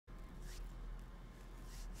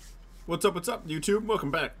What's up, YouTube? Welcome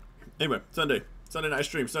back. Anyway, Sunday night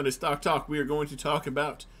stream, Sunday stock talk. We are going to talk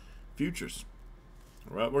about futures.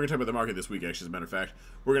 Well, we're going to talk about the market this week, actually, as a matter of fact.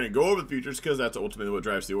 We're going to go over the futures because that's ultimately what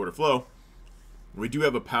drives the order flow. We do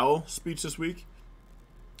have a Powell speech this week,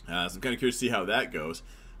 so I'm kind of curious to see how that goes.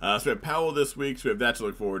 So we have Powell this week, so we have that to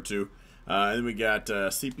look forward to. And then we got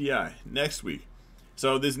CPI next week.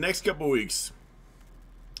 So these next couple weeks,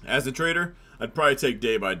 as a trader, I'd probably take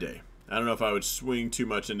day by day. I don't know if I would swing too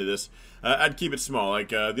much into this. I'd keep it small. Like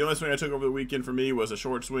the only swing I took over the weekend for me was a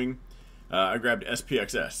short swing. I grabbed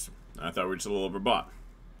SPXS. I thought we were just a little overbought.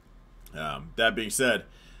 That being said,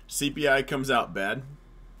 CPI comes out bad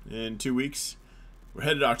in 2 weeks. We're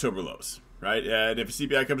headed to October lows, right? And if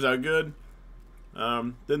CPI comes out good,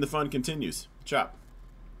 then the fun continues. Chop.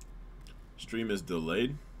 Stream is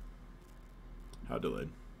delayed. How delayed?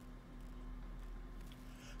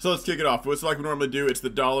 So let's kick it off. It's like we normally do. It's the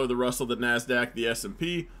dollar, the Russell, the NASDAQ, the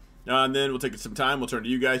S&P. And then we'll take some time. We'll turn to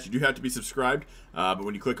you guys. You do have to be subscribed. But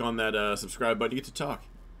when you click on that subscribe button, you get to talk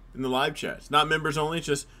in the live chat. It's not members only. It's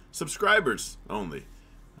just subscribers only.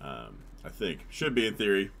 I think. Should be in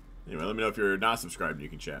theory. Anyway, let me know if you're not subscribed and you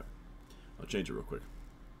can chat. I'll change it real quick.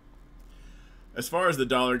 As far as the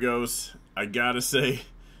dollar goes, I gotta say,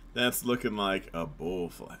 that's looking like a bull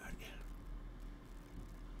flag.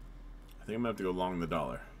 I think I'm going to have to go long the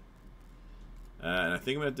dollar. And I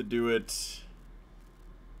think I'm going to have to do it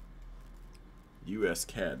US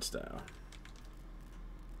CAD style.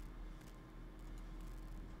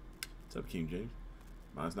 What's up, King James?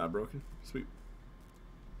 Mine's not broken? Sweet.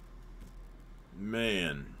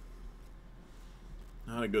 Man.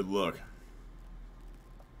 Not a good look.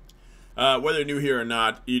 Whether you're new here or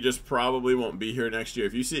not, you just probably won't be here next year.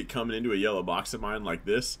 If you see it coming into a yellow box of mine like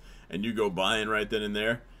this, and you go buying right then and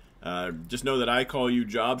there, just know that I call you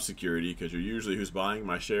job security because you're usually who's buying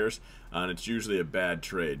my shares, and it's usually a bad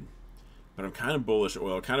trade. But I'm kind of bullish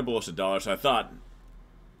oil, kind of bullish the dollar, so I thought,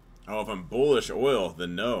 oh, if I'm bullish oil,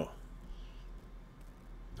 then no.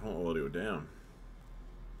 I don't want oil to go down.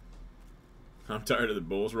 I'm tired of the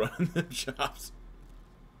bulls running them shops.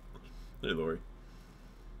 Hey, Lori.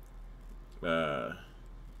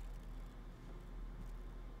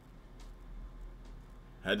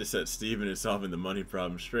 Had to set Steven and solving the money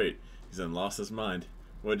problem straight. He's done lost his mind.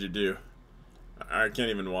 What'd you do? I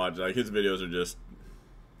can't even watch. Like, his videos are just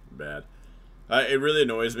bad. It really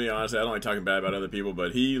annoys me, honestly. I don't like talking bad about other people,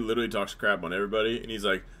 but he literally talks crap on everybody. And he's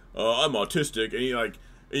like, oh, I'm autistic. And he like,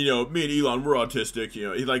 you know, me and Elon, we're autistic. You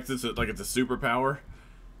know, he like this like it's a superpower.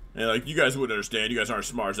 And like, you guys wouldn't understand. You guys aren't as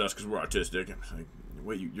smart as us because we're autistic. And I'm like,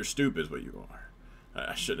 wait, you're stupid is what you are.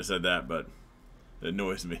 I shouldn't have said that, but it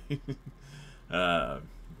annoys me.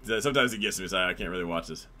 Sometimes it gets me, so I can't really watch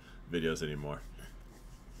his videos anymore.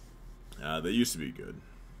 They used to be good.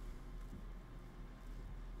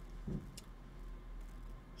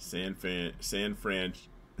 San Fran.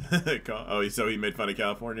 Oh, so he made fun of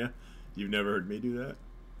California? You've never heard me do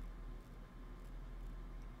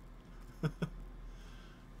that?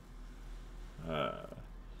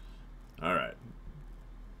 All right.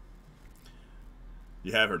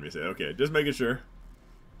 You have heard me say it. Okay, just making sure.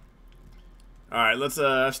 Alright, let's,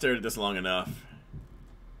 I've stared at this long enough.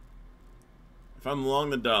 If I'm long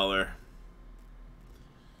the dollar...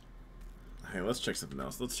 Hey, let's check something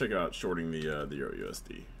else. Let's check out shorting the Euro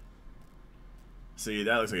USD. See,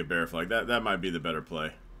 that looks like a bear flag. That might be the better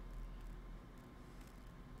play.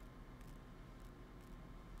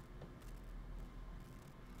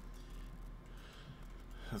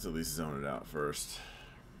 Let's at least zone it out first.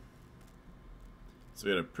 So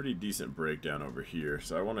we had a pretty decent breakdown over here,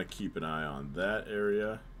 so I want to keep an eye on that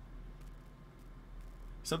area.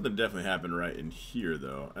 Something definitely happened right in here,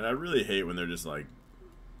 though, and I really hate when they're just like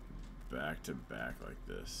back to back like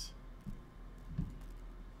this.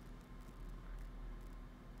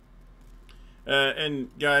 And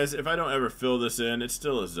guys, if I don't ever fill this in, it's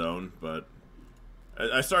still a zone, but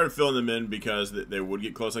I started filling them in because they would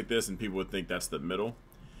get close like this and people would think that's the middle.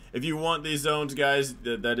 If you want these zones, guys,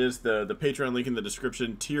 that is the Patreon link in the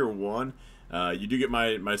description, tier 1. You do get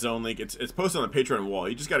my zone link. It's posted on the Patreon wall.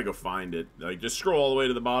 You just got to go find it. Like, just scroll all the way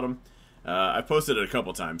to the bottom. I've posted it a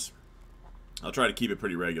couple times. I'll try to keep it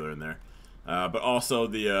pretty regular in there. But also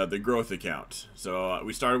the growth account. So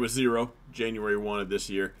we started with 0, January 1 of this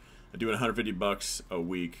year. I'm doing $150 a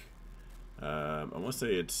week. I want to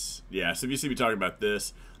say it's, yeah, so if you see me talking about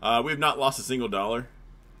this, we have not lost a single dollar.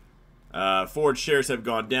 Forward shares have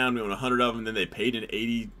gone down. We own 100 of them. Then they paid an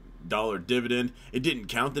 $80 dividend. It didn't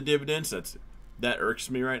count the dividends. That irks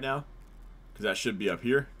me right now because that should be up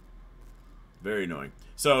here. Very annoying.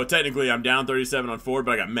 So technically, I'm down 37 on Ford,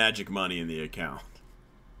 but I got magic money in the account.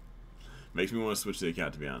 Makes me want to switch the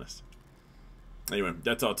account, to be honest. Anyway,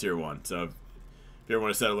 that's all tier 1. So if you ever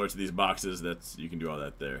want to set alerts to these boxes, you can do all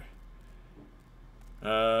that there.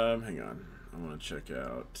 Hang on. I want to check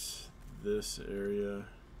out this area.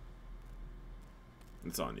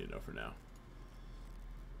 That's all I need to know for now.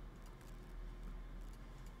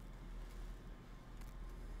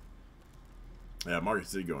 Yeah,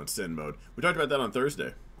 markets did go in send mode. We talked about that on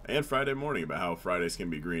Thursday and Friday morning about how Fridays can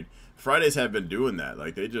be green. Fridays have been doing that.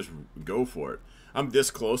 Like, they just go for it. I'm this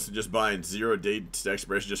close to just buying 0 date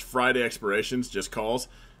expiration, just Friday expirations, just calls,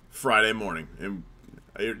 Friday morning. And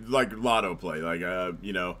like lotto play. Like,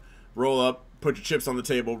 you know, roll up, put your chips on the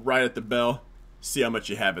table right at the bell, see how much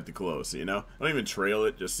you have at the close, you know? Don't even trail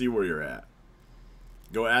it, just see where you're at.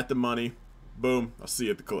 Go at the money, boom, I'll see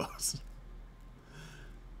you at the close.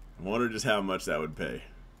 I wonder just how much that would pay.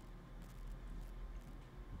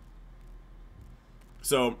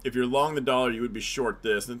 So, if you're long the dollar, you would be short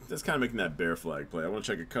this. That's kind of making that bear flag play. I want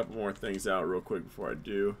to check a couple more things out real quick before I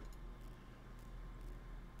do.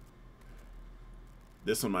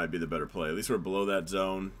 This one might be the better play. At least we're below that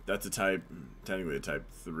zone. That's a type, technically a type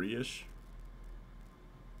 3-ish.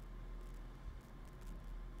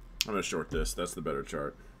 I'm going to short this. That's the better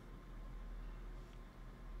chart.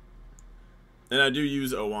 And I do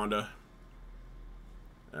use Owanda.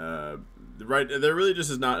 Right, there really just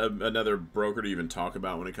is not another broker to even talk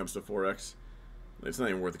about when it comes to Forex. It's not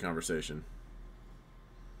even worth the conversation.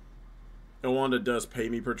 Owanda does pay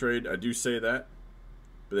me per trade. I do say that.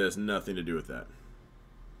 But it has nothing to do with that.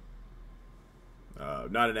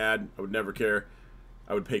 Not an ad. I would never care.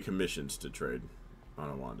 I would pay commissions to trade on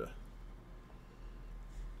Owanda.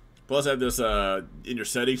 Plus, I have this in your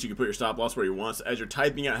settings. You can put your stop loss where you want. So as you're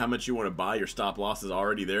typing out how much you want to buy, your stop loss is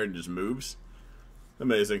already there and just moves.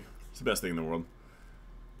 Amazing. It's the best thing in the world.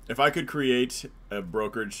 If I could create a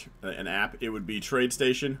brokerage, an app, it would be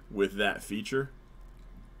TradeStation with that feature,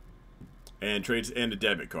 and a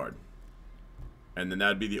debit card. And then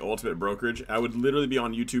that'd be the ultimate brokerage. I would literally be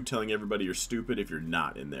on YouTube telling everybody you're stupid if you're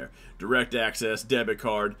not in there. Direct access, debit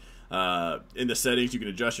card. In the settings, you can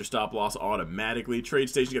adjust your stop loss automatically.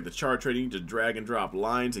 TradeStation, you got the chart trading, just drag and drop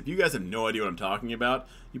lines. If you guys have no idea what I'm talking about,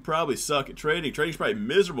 you probably suck at trading. Trading's probably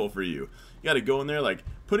miserable for you. You got to go in there, like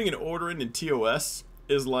putting an order in TOS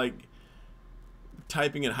is like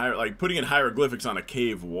typing in putting in hieroglyphics on a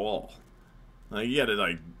cave wall. Like, you got to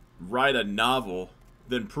like write a novel,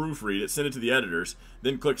 then proofread it, send it to the editors,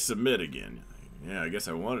 then click submit again. Yeah, I guess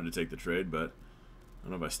I wanted to take the trade, but I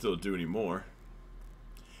don't know if I still do anymore.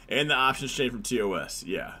 And the options change from TOS.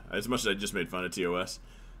 Yeah, as much as I just made fun of TOS,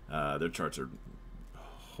 their charts are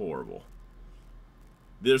horrible.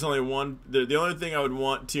 There's only one. The only thing I would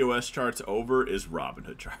want TOS charts over is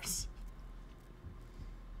Robinhood charts.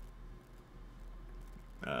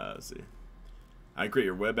 Let's see. I can create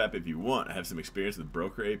your web app if you want. I have some experience with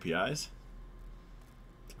broker APIs.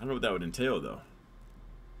 I don't know what that would entail, though.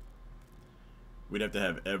 We'd have to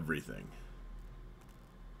have everything.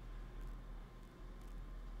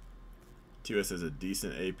 TOS has a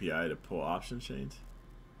decent API to pull option chains.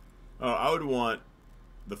 Oh, I would want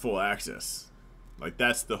the full access. Like,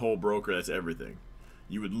 that's the whole broker, that's everything.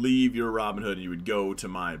 You would leave your Robinhood and you would go to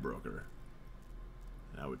my broker.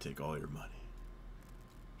 And I would take all your money.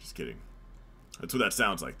 Just kidding. That's what that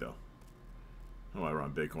sounds like, though. I don't know why we're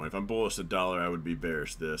on Bitcoin. If I'm bullish the dollar, I would be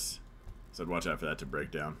bearish this. So I'd watch out for that to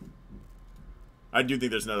break down. I do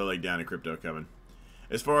think there's another leg down in crypto coming.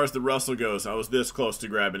 As far as the Russell goes, I was this close to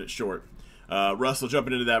grabbing it short. Russell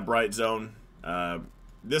jumping into that bright zone.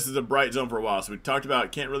 This is a bright zone for a while. So we talked about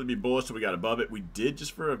it can't really be bullish till we got above it. We did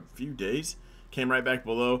just for a few days. Came right back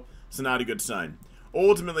below. So not a good sign.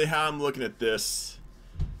 Ultimately, how I'm looking at this.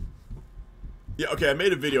 Yeah, okay, I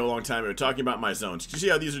made a video a long time ago talking about my zones. You see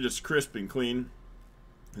how these are just crisp and clean?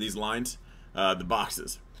 These lines? The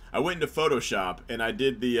boxes. I went into Photoshop and I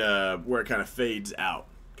did the where it kind of fades out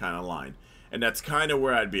kind of line. And that's kind of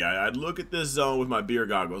where I'd be. I'd look at this zone with my beer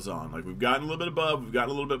goggles on. Like, we've gotten a little bit above, we've gotten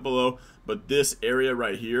a little bit below, but this area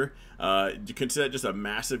right here, you consider that just a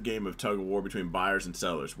massive game of tug of war between buyers and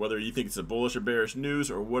sellers. Whether you think it's a bullish or bearish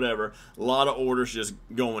news or whatever, a lot of orders just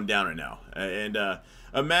going down right now. And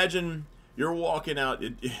imagine you're walking out,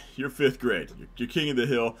 you're 5th grade, you're king of the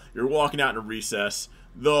hill, you're walking out in a recess.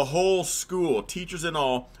 The whole school, teachers and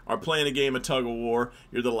all, are playing a game of tug of war.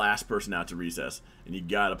 You're the last person out to recess, and you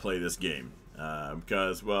got to play this game.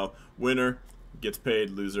 Because, well, winner gets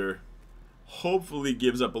paid, loser hopefully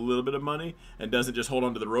gives up a little bit of money and doesn't just hold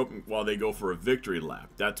onto the rope while they go for a victory lap.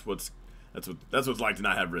 That's what it's like to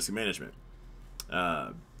not have risk management.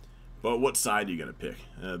 But what side are you gonna pick?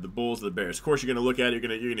 The bulls or the bears? Of course, you're gonna look at it.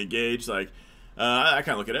 You're gonna gauge like I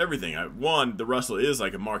kind of look at everything. One, the Russell is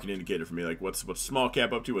like a market indicator for me, like what's small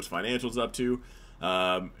cap up to, what's financials up to.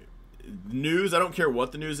 News, I don't care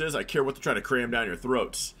what the news is. I care what they're trying to cram down your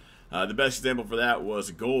throats. The best example for that was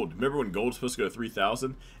gold. Remember when gold was supposed to go to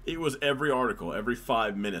 3,000? It was every article, every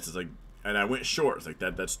 5 minutes. It's like, and I went short. It's like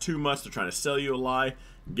that's too much. They're trying to sell you a lie.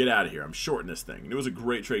 Get out of here. I'm shorting this thing. And it was a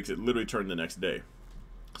great trade because it literally turned the next day.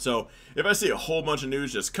 So if I see a whole bunch of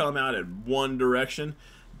news just come out in one direction,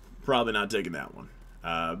 probably not taking that one.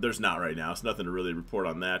 There's not right now. It's nothing to really report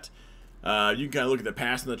on that. You can kind of look at the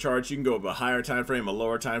past in the charts. You can go with a higher time frame, a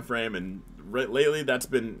lower time frame, and lately that's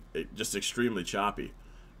been just extremely choppy.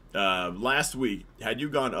 Last week, had you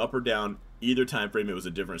gone up or down either time frame, it was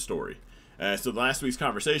a different story. So last week's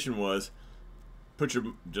conversation was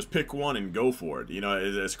just pick one and go for it. You know,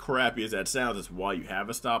 as crappy as that sounds, it's why you have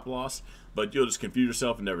a stop loss, but you'll just confuse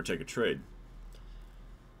yourself and never take a trade.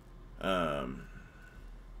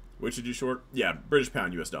 Which did you short? Yeah, British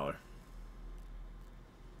pound, US dollar.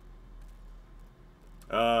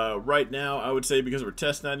 Right now, I would say because we're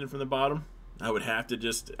test netting from the bottom, I would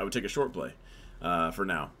take a short play for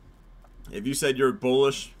now. If you said you're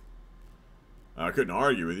bullish, I couldn't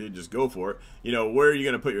argue with you. Just go for it. You know, where are you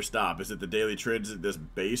going to put your stop? Is it the daily trade? Is it this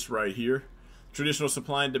base right here? Traditional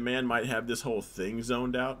supply and demand might have this whole thing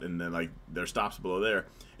zoned out, and then like their stops below there.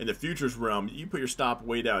 In the futures realm, you put your stop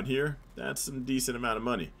way down here. That's some decent amount of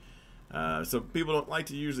money. So people don't like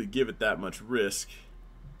to usually give it that much risk.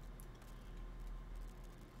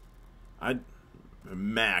 I'd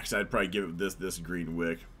probably give it this green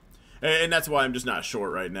wick. And that's why I'm just not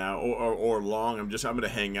short right now or long. I'm going to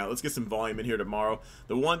hang out. Let's get some volume in here tomorrow.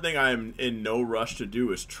 The one thing I'm in no rush to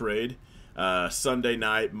do is trade. Sunday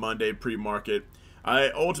night, Monday pre-market.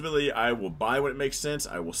 I will buy when it makes sense.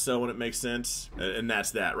 I will sell when it makes sense. And that's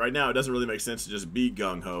that. Right now, it doesn't really make sense to just be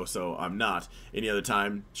gung-ho, so I'm not. Any other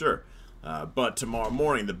time, sure. But tomorrow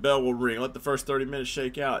morning, the bell will ring. Let the first 30 minutes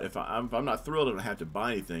shake out. If I'm not thrilled, I don't have to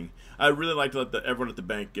buy anything. I'd really like to let everyone at the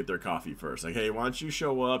bank get their coffee first. Like, hey, why don't you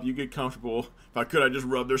show up? You get comfortable. If I could, I'd just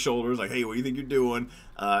rub their shoulders. Like, hey, what do you think you're doing?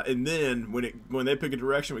 And then when they pick a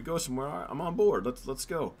direction, we go somewhere. All right, I'm on board. Let's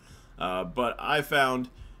go. But I found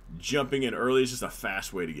jumping in early is just a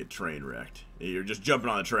fast way to get train wrecked. You're just jumping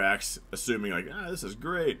on the tracks, assuming like, this is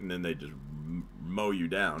great, and then they just mow you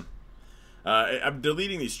down. I'm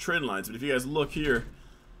deleting these trend lines, but if you guys look here,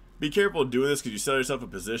 be careful doing this because you sell yourself a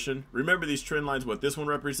position. Remember these trend lines, what this one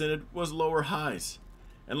represented was lower highs.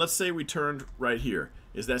 And let's say we turned right here.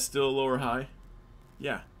 Is that still a lower high?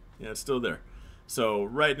 Yeah, it's still there. So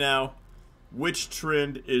right now, which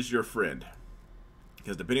trend is your friend?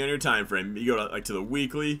 Because depending on your time frame, you go to the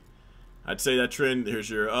weekly, I'd say that trend, here's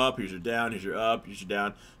your up, here's your down, here's your up, here's your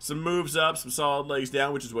down. Some moves up, some solid legs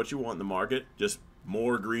down, which is what you want in the market. Just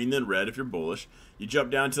more green than red if you're bullish. You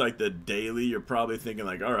jump down to like the daily, you're probably thinking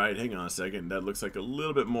like, all right, hang on a second, that looks like a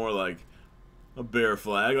little bit more like a bear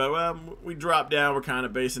flag. Like, well, we drop down, we're kind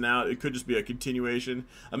of basing out. It could just be a continuation.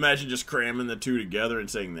 Imagine just cramming the two together and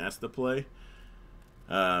saying that's the play.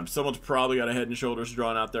 Someone's probably got a head and shoulders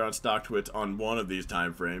drawn out there on StockTwits on one of these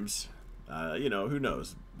time frames. You know, who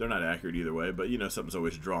knows? They're not accurate either way, but you know something's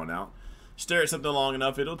always drawn out. Stare at something long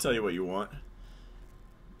enough, it'll tell you what you want.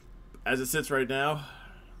 As it sits right now,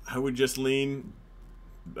 I would just lean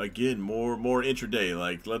again more intraday.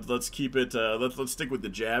 Like let's keep it. Let's stick with the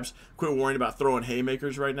jabs. Quit worrying about throwing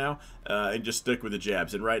haymakers right now, and just stick with the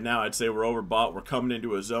jabs. And right now, I'd say we're overbought. We're coming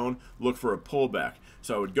into a zone. Look for a pullback.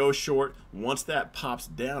 So I would go short. Once that pops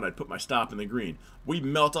down, I'd put my stop in the green. We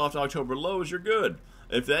melt off to October lows. You're good.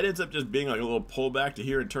 If that ends up just being like a little pullback to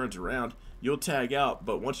here and turns around, you'll tag out.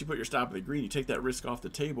 But once you put your stop in the green, you take that risk off the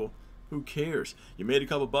table. Who cares? You made a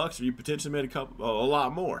couple bucks, or you potentially made a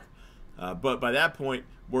lot more. But by that point,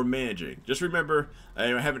 we're managing. Just remember, I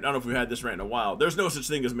don't know if we've had this rant in a while. There's no such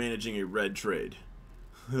thing as managing a red trade.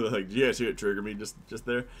 Like, you guys hear it trigger me just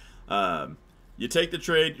there? You take the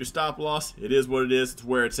trade, your stop loss. It is what it is. It's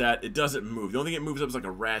where it's at. It doesn't move. The only thing it moves up is like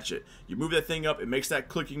a ratchet. You move that thing up, it makes that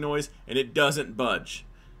clicking noise, and it doesn't budge.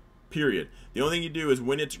 Period. The only thing you do is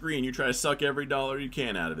when it's green, you try to suck every dollar you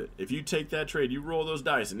can out of it. If you take that trade, you roll those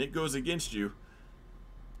dice, and it goes against you,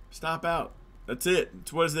 stop out. That's it.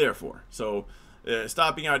 It's what it's there for. So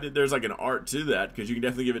stopping out, there's like an art to that because you can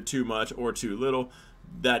definitely give it too much or too little.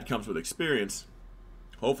 That comes with experience.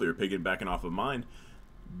 Hopefully you're piggybacking off of mine.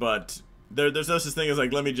 But there's no such thing as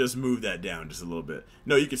like, let me just move that down just a little bit.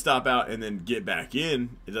 No, you can stop out and then get back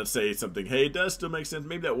in. It does say something, hey, it does still make sense.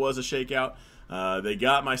 Maybe that was a shakeout. They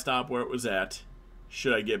got my stop where it was at.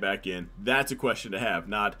 Should I get back in? That's a question to have,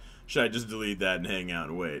 not should I just delete that and hang out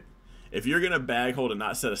and wait. If you're going to bag hold and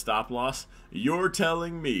not set a stop loss, you're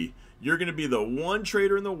telling me you're going to be the one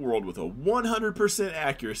trader in the world with a 100%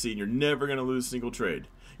 accuracy and you're never going to lose a single trade.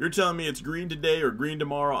 You're telling me it's green today or green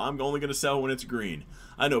tomorrow, I'm only going to sell when it's green.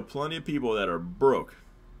 I know plenty of people that are broke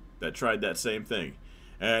that tried that same thing.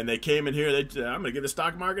 And they came in here, I'm going to give the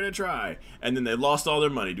stock market a try. And then they lost all their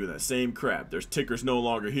money doing that same crap. There's tickers no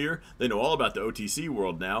longer here. They know all about the OTC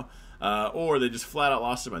world now. Or they just flat out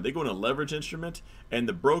lost their money. They go in a leverage instrument, and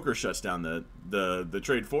the broker shuts down the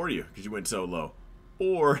trade for you because you went so low.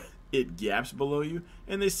 Or it gaps below you,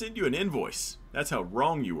 and they send you an invoice. That's how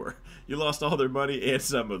wrong you were. You lost all their money and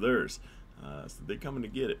some of theirs. So they're coming to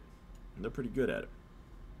get it. And they're pretty good at it.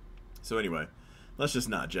 So anyway, let's just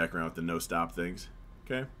not jack around with the no-stop things.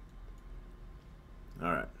 Okay.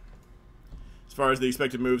 All right. As far as the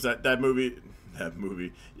expected moves, that movie.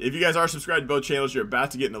 If you guys are subscribed to both channels, you're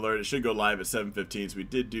about to get an alert. It should go live at 7:15. So we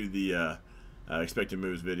did do the expected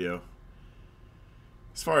moves video.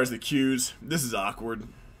 As far as the Qs, this is awkward.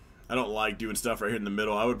 I don't like doing stuff right here in the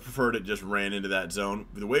middle. I would prefer to just ran into that zone.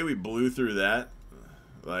 The way we blew through that,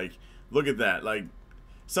 like, look at that. Like,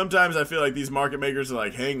 sometimes I feel like these market makers are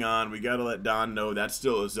like, hang on, we got to let Don know that's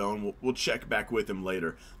still a zone. We'll check back with him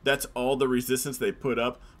later. That's all the resistance they put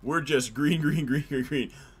up. We're just green, green, green, green,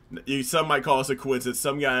 green. Some might call us a coincidence.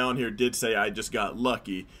 Some guy on here did say I just got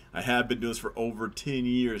lucky. I have been doing this for over 10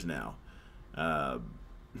 years now. I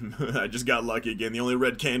just got lucky again. The only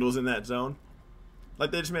red candles in that zone.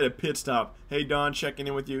 Like they just made a pit stop. Hey Don, checking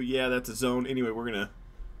in with you. Yeah, that's a zone. Anyway, we're gonna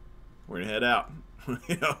head out.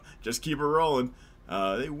 You know, just keep it rolling.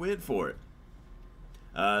 They went for it.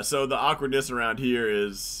 So the awkwardness around here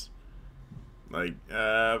is like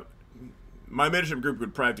my mentorship group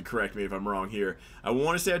would probably have to correct me if I'm wrong here. I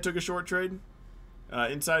want to say I took a short trade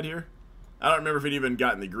inside here. I don't remember if it even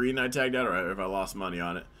got in the green I tagged out or if I lost money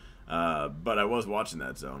on it. But I was watching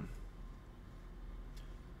that zone.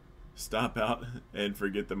 Stop out and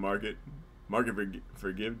forget the market. Market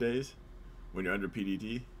forgive days when you're under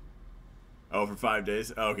PDT. Oh, for 5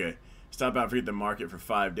 days? Oh, okay. Stop out and forget the market for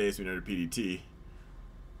 5 days when you're under PDT.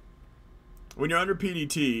 When you're under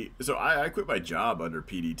PDT, so I quit my job under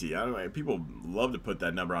PDT. I don't know, people love to put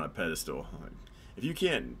that number on a pedestal. If you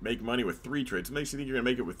can't make money with 3 trades, it makes you think you're going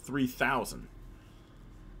to make it with 3,000.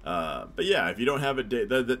 But yeah, if you don't have a day,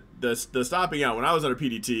 the stopping out, when I was under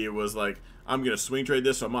PDT, it was like, I'm going to swing trade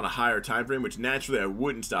this, so I'm on a higher time frame, which naturally I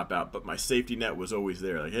wouldn't stop out, but my safety net was always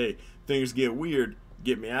there. Like, hey, things get weird,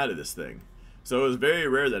 get me out of this thing. So it was very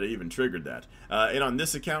rare that I even triggered that. And on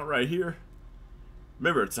this account right here,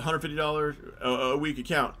 remember, it's a $150 a week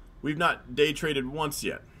account. We've not day traded once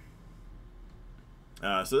yet.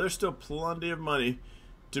 So there's still plenty of money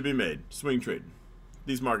to be made. Swing trading.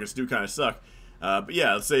 These markets do kind of suck. But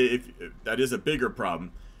yeah, let's say if that is a bigger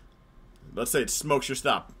problem. Let's say it smokes your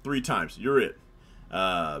stop 3 times. You're it.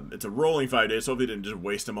 It's a rolling 5 days. So hopefully they didn't just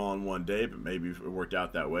waste them all in one day, but maybe it worked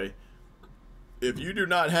out that way. If you do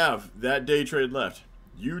not have that day trade left,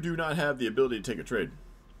 you do not have the ability to take a trade.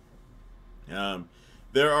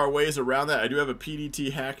 There are ways around that. I do have a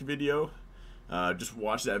PDT hack video. Just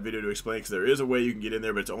watch that video to explain, because there is a way you can get in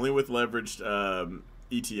there, but it's only with leveraged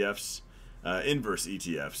ETFs, inverse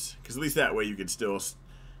ETFs, because at least that way you can still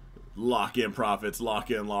lock in profits, lock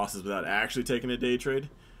in losses without actually taking a day trade.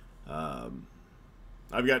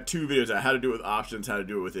 I've got 2 videos on how to do it with options, how to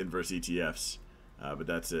do it with inverse ETFs, but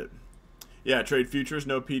that's it. Yeah, trade futures,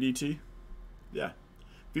 no PDT. Yeah,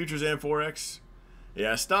 futures and Forex.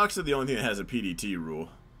 Yeah, stocks are the only thing that has a PDT rule,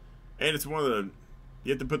 and it's one of the,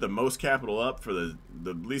 you have to put the most capital up for the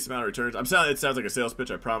least amount of returns. It sounds like a sales pitch,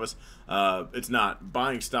 I promise. It's not.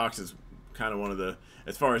 Buying stocks is kind of one of the,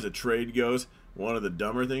 as far as a trade goes, one of the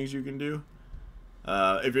dumber things you can do.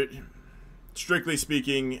 If it, strictly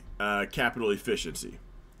speaking, capital efficiency.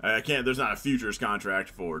 There's not a futures contract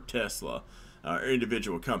for Tesla or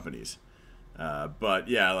individual companies. But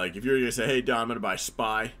yeah, like if you're gonna say, hey Don, I'm gonna buy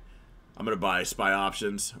SPY, I'm gonna buy SPY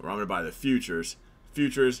options, or I'm gonna buy the futures.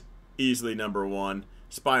 Futures easily number 1.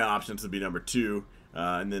 SPY options would be number 2,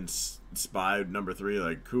 and then SPY number 3.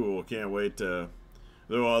 Like, cool, can't wait to.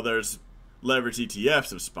 Well, there's leverage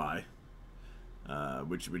ETFs of SPY,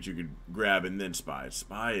 which you could grab, and then SPY.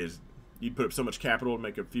 SPY is, you'd put up so much capital to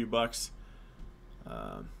make a few bucks.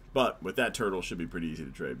 But with that turtle, it should be pretty easy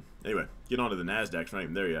to trade. Anyway, get on to the NASDAQ. It's not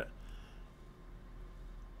even there yet.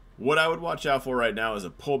 What I would watch out for right now is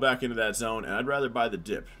a pullback into that zone, and I'd rather buy the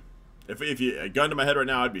dip. If you a gun to my head right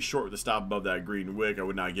now, I'd be short with the stop above that green wick. I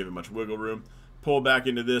would not give it much wiggle room. Pull back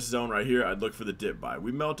into this zone right here, I'd look for the dip buy.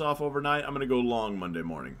 We melt off overnight, I'm going to go long Monday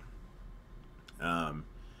morning. Because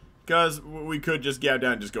Because we could just gap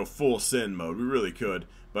down and just go full sin mode. We really could.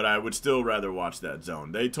 But I would still rather watch that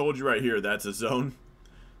zone. They told you right here that's a zone.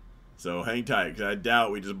 So hang tight, because I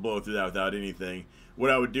doubt we just blow through that without anything. What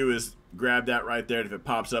I would do is grab that right there, and if it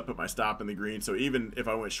pops up, put my stop in the green. So even if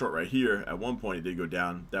I went short right here, at one point it did go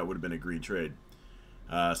down, that would have been a green trade.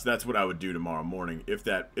 So that's what I would do tomorrow morning if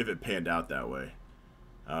it panned out that way.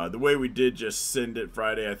 The way we did just send it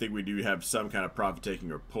Friday, I think we do have some kind of profit taking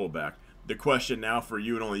or pullback. The question now for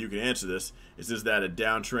you, and only you can answer this, is that a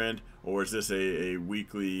downtrend, or is this a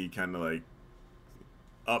weekly kind of like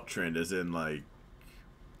uptrend, as in like...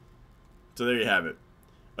 So there you have it.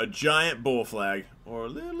 A giant bull flag, or a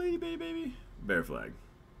little itty bitty baby bear flag.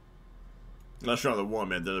 Unless you're on the one,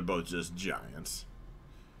 man, they're both just giants.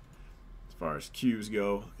 As far as Qs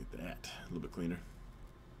go, look at that. A little bit cleaner.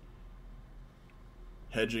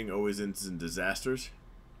 Hedging always ends in disasters.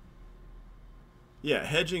 Yeah,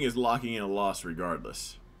 hedging is locking in a loss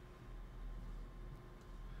regardless.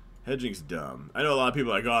 Hedging's dumb. I know a lot of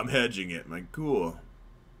people are like, oh, I'm hedging it. I'm like, cool.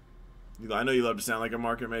 I know you love to sound like a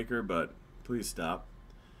market maker, but please stop.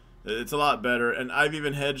 It's a lot better, and I've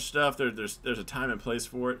even hedged stuff. There's a time and place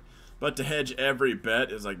for it. But to hedge every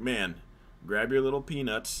bet is like, man, grab your little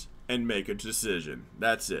peanuts and make a decision.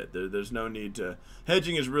 That's it. There's no need to...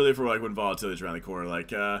 Hedging is really for like when volatility's around the corner.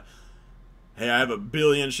 Like, hey, I have 1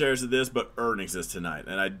 billion shares of this, but earnings is tonight,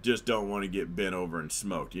 and I just don't want to get bent over and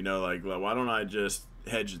smoked. You know, like, why don't I just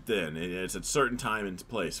hedge it then? It's a certain time and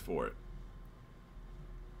place for it.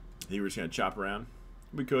 I think we're just going to chop around.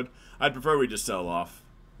 We could. I'd prefer we just sell off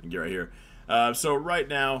and get right here. So right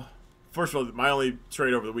now, first of all, my only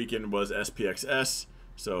trade over the weekend was SPXS,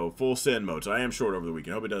 so full send mode. So I am short over the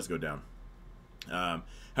weekend. I hope it does go down.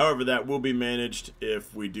 However, that will be managed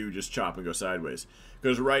if we do just chop and go sideways.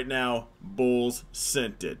 Because right now, bulls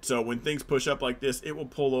sent it. So when things push up like this, it will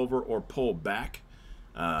pull over or pull back.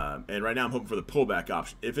 And right now I'm hoping for the pullback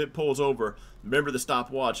option. If it pulls over, remember the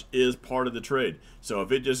stopwatch is part of the trade. So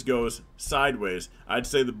if it just goes sideways, I'd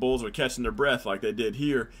say the bulls are catching their breath like they did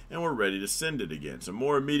here, and we're ready to send it again. So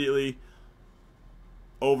more immediately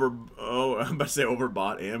I'm about to say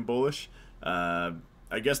overbought and bullish.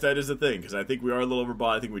 I guess that is the thing, because I think we are a little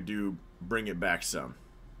overbought. I think we do bring it back some.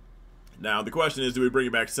 Now the question is, do we bring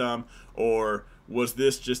it back some, or was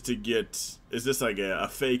this just to get, is this like a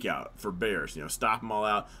fake out for bears? You know, stop them all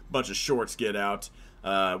out, a bunch of shorts get out.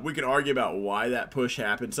 We can argue about why that push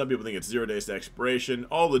happened. Some people think it's 0 days to expiration.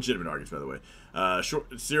 All legitimate arguments, by the way.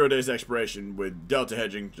 0 days to expiration with delta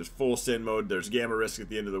hedging, just full send mode. There's gamma risk at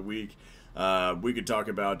the end of the week. We could talk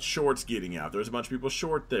about shorts getting out. There's a bunch of people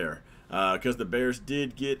short there because the bears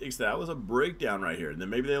did get, that was a breakdown right here. And then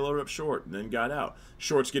maybe they loaded up short and then got out.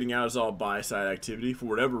 Shorts getting out is all buy side activity. For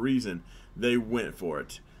whatever reason, they went for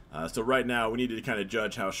it. So right now, we need to kind of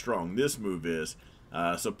judge how strong this move is.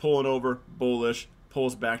 So pulling over, bullish,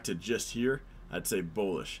 pulls back to just here, I'd say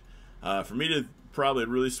bullish. For me to probably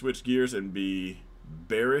really switch gears and be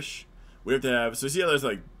bearish, we have to have, so see how there's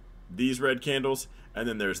like these red candles, and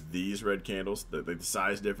then there's these red candles, the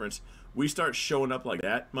size difference. We start showing up like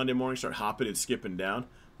that Monday morning, start hopping and skipping down.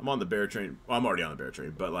 I'm on the bear train. Well, I'm already on the bear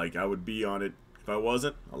train, but like I would be on it if I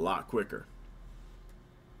wasn't a lot quicker.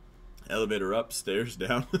 Elevator up, stairs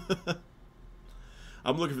down.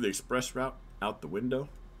 I'm looking for the express route out the window.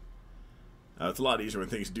 It's a lot easier when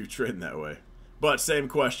things do trend that way. But same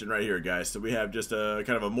question right here, guys. So we have just a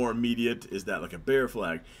kind of a more immediate, is that like a bear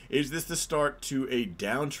flag? Is this the start to a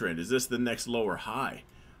downtrend? Is this the next lower high?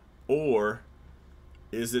 Or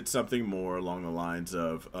is it something more along the lines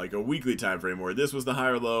of like a weekly time frame where this was the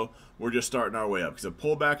higher low, we're just starting our way up? Because a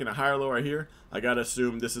pullback and a higher low right here, I got to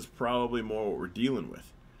assume this is probably more what we're dealing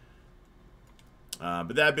with.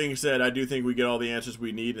 But that being said, I do think we get all the answers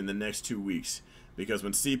we need in the next 2 weeks. Because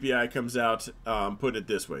when CPI comes out, put it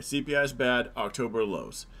this way. CPI is bad, October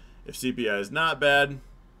lows. If CPI is not bad,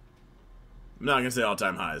 I'm not going to say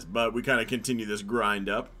all-time highs, but we kind of continue this grind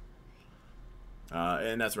up.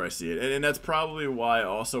 And that's where I see it. And that's probably why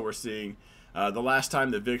also we're seeing the last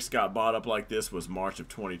time the VIX got bought up like this was March of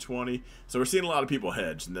 2020. So we're seeing a lot of people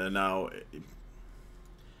hedge. And then now,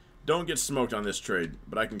 don't get smoked on this trade,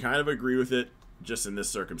 but I can kind of agree with it just in this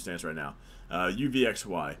circumstance right now.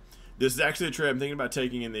 UVXY. This is actually a trade I'm thinking about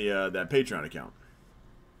taking in the that Patreon account,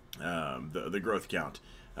 the growth account,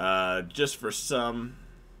 just for some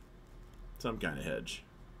kind of hedge.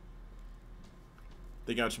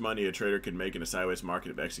 Think how much money a trader can make in a sideways market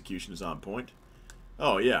if execution is on point.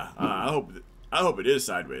 Oh yeah, I hope it is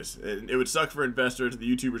sideways. It would suck for investors.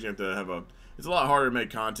 The YouTubers have to have a. It's a lot harder to make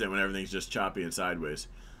content when everything's just choppy and sideways.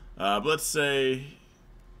 But let's say,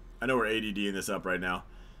 I know we're ADDing this up right now.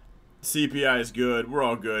 CPI is good. We're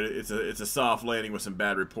all good. It's a soft landing with some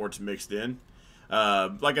bad reports mixed in.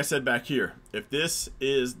 Like I said back here, if this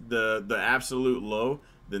is the absolute low,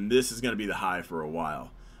 then this is going to be the high for a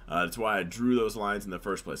while. That's why I drew those lines in the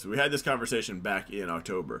first place. So we had this conversation back in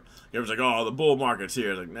October. Everyone's like, oh, the bull market's here.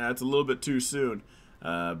 I was like, nah, it's a little bit too soon.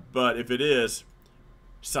 But if it is,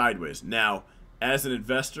 sideways. Now, as an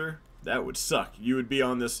investor, that would suck. You would be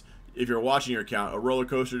on this, if you're watching your account, a roller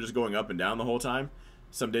coaster just going up and down the whole time.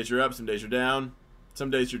 Some days you're up, some days you're down. Some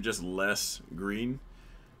days you're just less green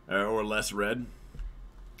or less red.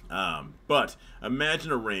 But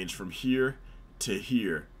imagine a range from here to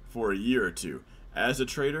here for a year or two. As a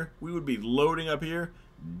trader, we would be loading up here,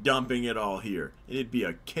 dumping it all here. And it'd be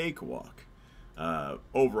a cakewalk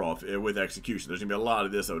overall with execution. There's going to be a lot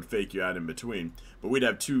of this that would fake you out in between. But we'd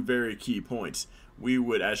have two very key points. We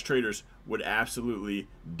would, as traders, would absolutely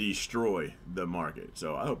destroy the market.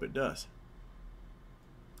 So I hope it does.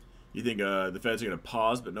 You think the Fed's going to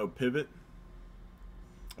pause but no pivot?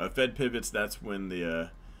 Fed pivots, that's when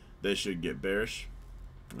they should get bearish.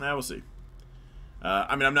 Nah, we'll see.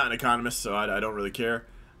 I mean, I'm not an economist, so I don't really care.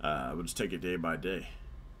 We'll just take it day by day.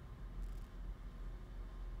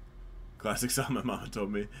 Classic song my mama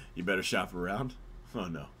told me, you better shop around. Oh,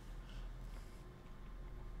 no.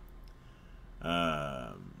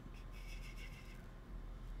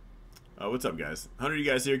 What's up, guys? 100 of you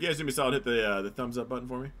guys here. You guys do me a solid, hit the thumbs up button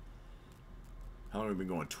for me. How long have we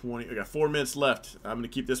been going? 20. I got 4 minutes left. I'm going to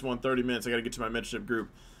keep this one 30 minutes. I got to get to my mentorship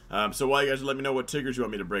group. So while you guys let me know what tickers you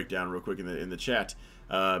want me to break down real quick in the chat.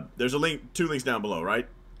 There's a link, 2 links down below, right?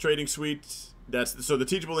 Trading Suite. So the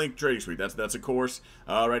Teachable Link Trading Suite. That's a course.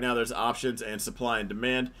 Right now there's options and supply and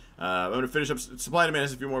demand. I'm going to finish up supply and demand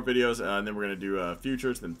has a few more videos, and then we're going to do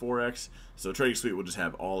futures, then Forex. So Trading Suite will just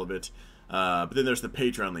have all of it. But then there's the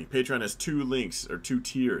Patreon link. Patreon has 2 links, or 2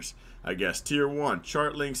 tiers, I guess. Tier 1,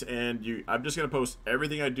 chart links, and I'm just going to post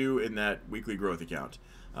everything I do in that weekly growth account.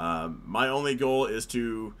 My only goal is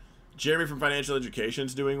to... Jeremy from Financial Education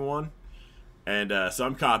is doing one. And so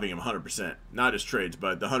I'm copying him 100%. Not his trades,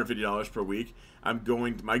 but the $150 per week.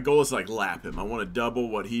 My goal is to like lap him. I want to double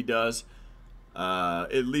what he does.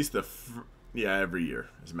 At least every year,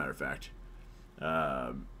 as a matter of fact.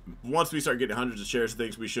 Once we start getting hundreds of shares of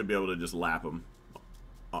things, we should be able to just lap them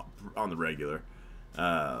on the regular.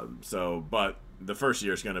 But the first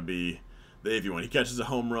year is going to be the iffy one. He catches a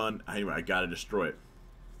home run. Anyway, I got to destroy it.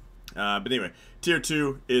 But anyway, tier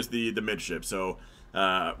 2 is the mentorship. So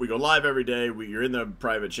we go live every day. You're in the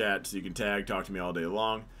private chat, so you can talk to me all day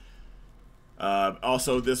long.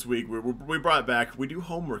 Also, this week we brought back. We do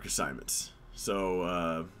homework assignments.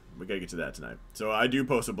 So we gotta get to that tonight. So I do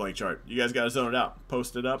post a blank chart. You guys gotta zone it out,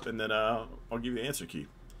 post it up, and then I'll give you the answer key.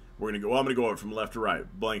 We're gonna go. Well, I'm gonna go over from left to right,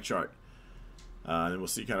 blank chart, and then we'll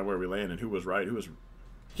see kind of where we land and who was right,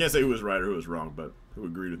 Can't say who was right or who was wrong, but who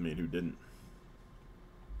agreed with me and who didn't.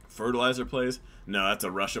 Fertilizer plays? No, that's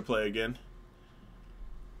a Russia play again.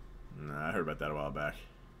 Nah, I heard about that a while back.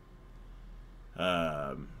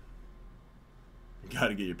 Gotta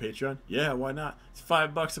get your Patreon? Yeah, why not? It's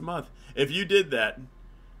 $5 a month. If you did that,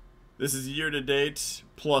 this is year to date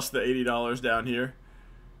plus the $80 down here.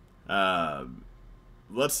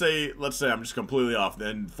 Let's say I'm just completely off.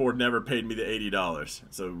 Then Ford never paid me the $80,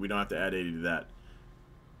 so we don't have to add 80 to that.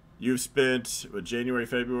 You've spent January,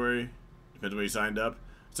 February, depends when you signed up.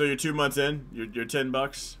 So you're 2 months in. You're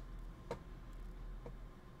 $10.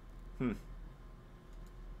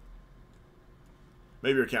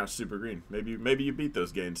 Maybe your account's super green. Maybe you beat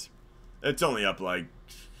those gains. It's only up like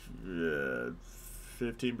 15%,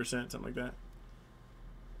 something like that.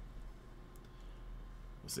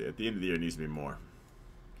 We'll see. At the end of the year, it needs to be more.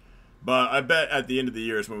 But I bet at the end of the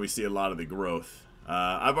year is when we see a lot of the growth.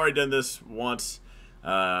 I've already done this once.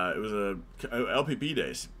 It was LPP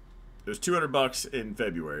days. It was $200 in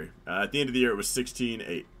February. At the end of the year, it was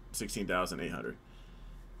 16,800.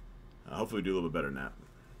 Hopefully, we do a little bit better than that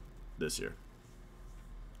this year.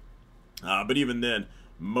 But even then,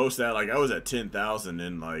 most of that, like I was at 10,000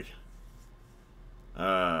 in like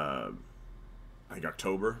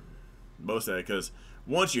October. Most of that, because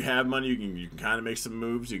once you have money, you can kind of make some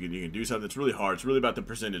moves. You can do something. It's really hard. It's really about the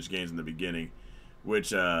percentage gains in the beginning,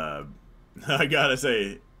 which I gotta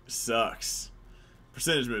say sucks.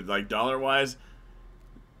 Percentage move, like dollar wise,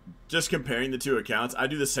 just comparing the two accounts, I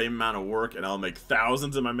do the same amount of work and I'll make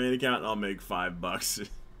thousands in my main account and I'll make $5 in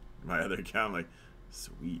my other account. I'm like,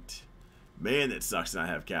 sweet. Man, that sucks and I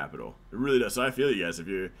have capital. It really does. So I feel you guys. If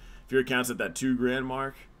your account's at that $2,000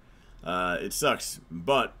 mark, it sucks.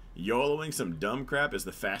 But YOLOing some dumb crap is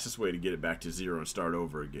the fastest way to get it back to zero and start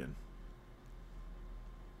over again.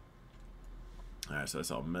 Alright, so I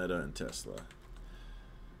saw Meta and Tesla.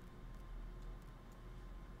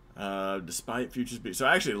 Despite futures being... So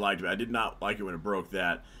I actually liked it. I did not like it when it broke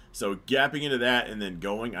that. So gapping into that and then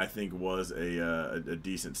going, I think, was a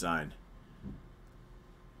decent sign.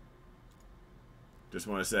 Just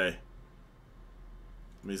want to say.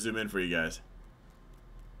 Let me zoom in for you guys.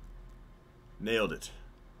 Nailed it.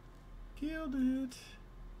 Killed it.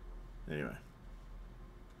 Anyway.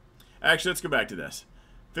 Actually, let's go back to this.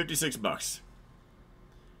 56 bucks.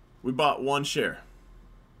 We bought one share.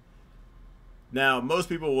 Now, most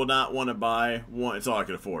people will not want to buy one. It's all I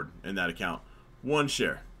can afford in that account. One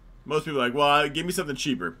share. Most people are like, well, give me something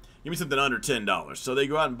cheaper. Give me something under $10. So they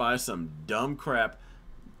go out and buy some dumb crap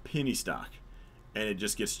penny stock. And it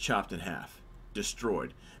just gets chopped in half.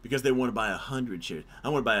 Destroyed. Because they want to buy 100 shares. I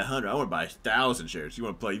want to buy 100. I want to buy 1,000 shares. You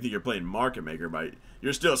want to play? You think you're playing market maker, but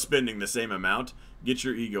you're still spending the same amount. Get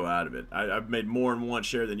your ego out of it. I've made more in one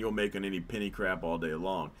share than you'll make on any penny crap all day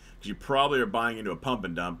long. Because you probably are buying into a pump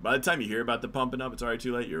and dump. By the time you hear about the pump and dump, it's already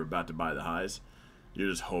too late. You're about to buy the highs. You're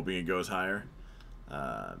just hoping it goes higher.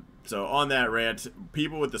 So on that rant,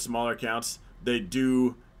 people with the smaller accounts, they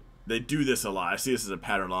do this a lot. I see this as a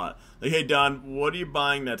pattern a lot. Like, hey Don, what are you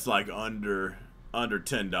buying that's like under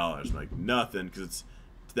 $10? I'm like, nothing, because it's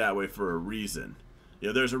that way for a reason. You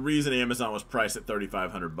know, there's a reason Amazon was priced at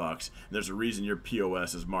 $3,500 bucks, and there's a reason your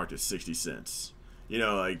POS is marked at 60 cents. You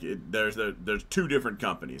know, like there's two different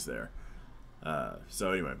companies there.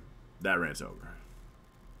 So anyway, that rant's over.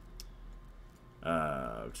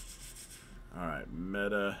 All right,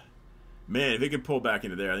 Meta. Man, if it could pull back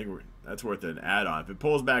into there, I think that's worth an add-on. If it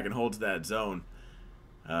pulls back and holds that zone,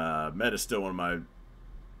 Meta's still one of my...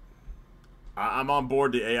 I'm on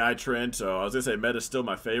board the AI trend, so I was going to say Meta's still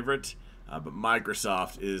my favorite, but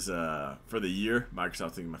Microsoft is, for the year, Microsoft I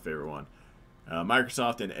think is my favorite one.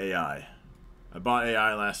 Microsoft and AI. I bought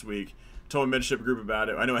AI last week, told my mentorship group about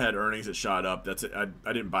it. I know I had earnings that shot up. That's it. I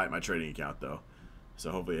didn't buy it in my trading account, though.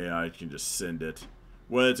 So hopefully AI can just send it.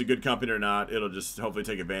 Whether it's a good company or not, it'll just hopefully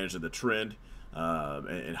take advantage of the trend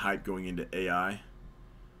and hype going into AI.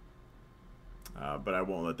 But I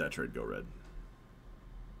won't let that trade go red.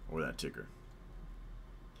 Or that ticker.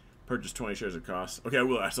 Purchase 20 shares at cost. Okay, I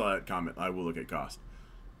will. I saw that comment. I will look at cost.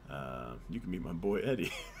 You can meet my boy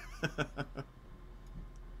Eddie.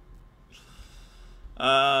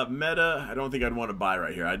 Meta, I don't think I'd want to buy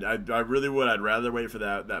right here. I really would. I'd rather wait for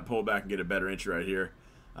that pullback and get a better entry right here.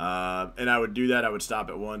 And I would do that. I would stop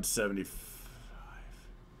at 175.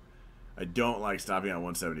 I don't like stopping at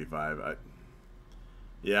 175.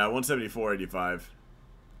 Yeah, 174.85.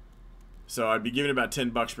 So I'd be giving about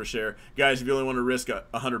 10 bucks per share. Guys, if you only want to risk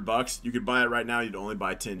 100 bucks, you could buy it right now. You'd only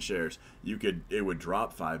buy 10 shares. It would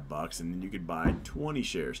drop 5 bucks, and then you could buy 20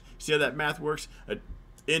 shares. See how that math works?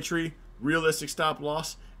 Entry, realistic stop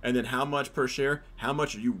loss, and then how much per share? How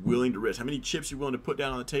much are you willing to risk? How many chips are you willing to put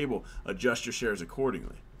down on the table? Adjust your shares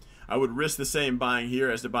accordingly. I would risk the same buying here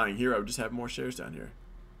as to buying here. I would just have more shares down here.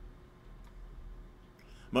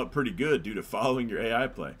 I'm up pretty good due to following your AI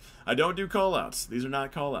play. I don't do call-outs. These are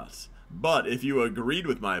not call-outs. But if you agreed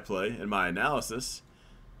with my play and my analysis,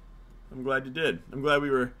 I'm glad you did. I'm glad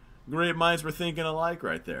great minds were thinking alike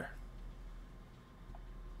right there.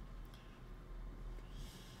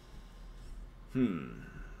 All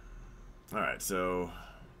right, so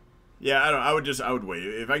yeah, I would wait.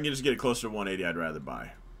 If I can just get it closer to 180, I'd rather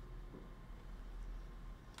buy.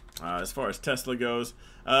 As far as Tesla goes,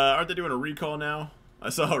 aren't they doing a recall now? I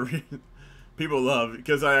saw people love,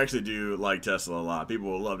 because I actually do like Tesla a lot.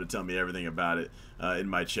 People will love to tell me everything about it in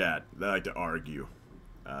my chat. They like to argue.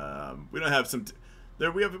 We don't have some.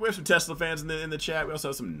 We have some Tesla fans in the chat. We also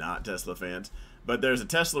have some not Tesla fans. But there's a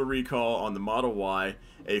Tesla recall on the Model Y,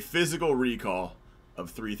 a physical recall of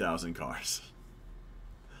 3,000 cars.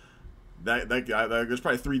 There's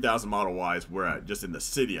probably 3,000 Model Ys just in the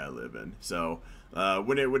city I live in. So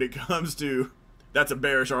when it comes to, that's a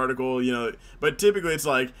bearish article, you know. But typically it's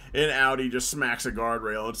like an Audi just smacks a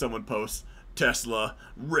guardrail and someone posts Tesla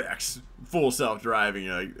wrecks full self-driving.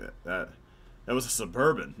 You're like, that was a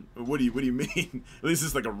Suburban. What do you mean? At least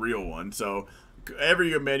it's like a real one. So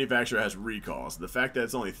every manufacturer has recalls. The fact that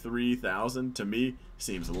it's only 3,000 to me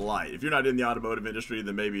seems light. If you're not in the automotive industry,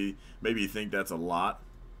 then maybe you think that's a lot.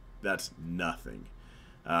 That's nothing.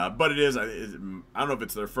 But it is. I don't know if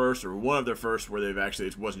it's their first or one of their first where they've actually,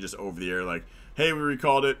 it wasn't just over the air. Like, hey, we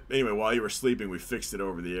recalled it. Anyway, while you were sleeping, we fixed it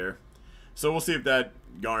over the air. So we'll see if that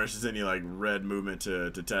garnishes any like red movement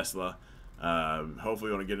to Tesla. Hopefully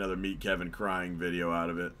we want to get another Meet Kevin crying video out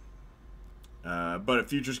of it. But if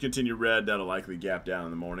futures continue red, that'll likely gap down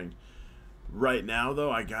in the morning. Right now,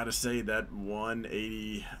 though, I gotta say that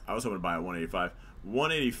 180. I was hoping to buy at 185.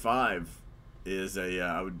 185 is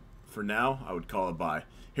a. For now, I would call it buy.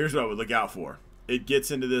 Here's what I would look out for. it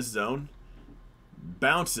gets into this zone,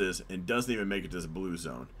 bounces, and doesn't even make it to this blue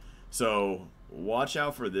zone. So watch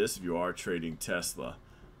out for this if you are trading Tesla.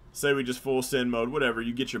 Say we just full send mode, whatever,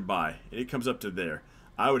 you get your buy, and it comes up to there.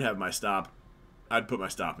 I would have my stop. I'd put my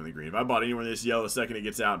stop in the green. If I bought anywhere in this yellow, the second it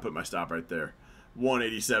gets out, and put my stop right there.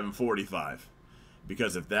 187.45.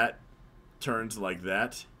 Because if that turns like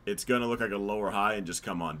that, it's going to look like a lower high and just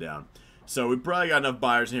come on down. So we probably got enough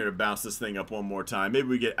buyers in here to bounce this thing up one more time. Maybe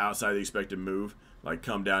we get outside the expected move, like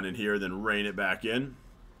come down in here, then rein it back in.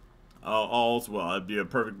 All's well. It'd be a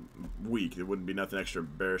perfect week. It wouldn't be nothing extra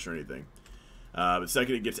bearish or anything. But the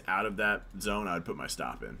second it gets out of that zone, I would put my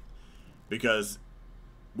stop in. Because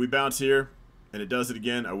we bounce here, and it does it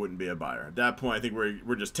again, I wouldn't be a buyer. At that point, I think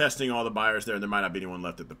we're just testing all the buyers there, and there might not be anyone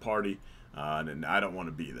left at the party. And I don't want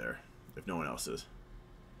to be there if no one else is.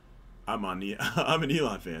 I'm an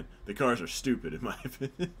Elon fan. The cars are stupid, in my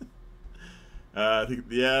opinion.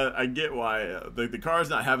 Yeah, I get why. The car's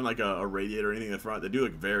not having like a radiator or anything in the front. They do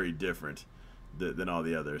look very different than all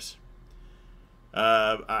the others.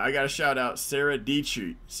 I got to shout out Sarah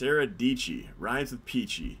Dici. Sarah Dici. Rhymes with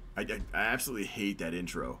peachy. I absolutely hate that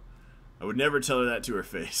intro. I would never tell her that to her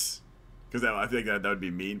face. Because I think that would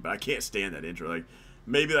be mean. But I can't stand that intro. Like,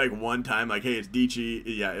 maybe like one time, like, hey, it's Dici.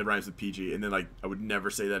 Yeah, it rhymes with peachy. And then, like, I would never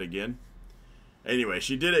say that again. Anyway,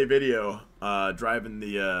 she did a video driving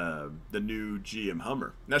the new GM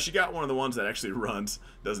Hummer. Now, she got one of the ones that actually runs.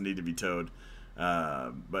 Doesn't need to be towed.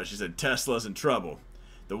 But she said Tesla's in trouble.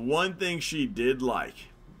 The one thing she did like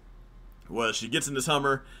was she gets in this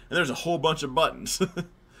Hummer, and there's a whole bunch of buttons.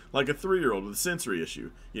 Like a 3-year-old with a sensory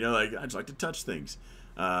issue. You know, like, I just like to touch things.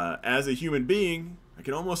 As a human being, I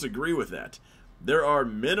can almost agree with that. There are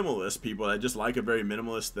minimalist people that just like a very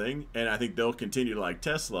minimalist thing, and I think they'll continue to like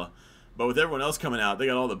Tesla. But with everyone else coming out, they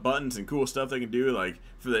got all the buttons and cool stuff they can do. Like,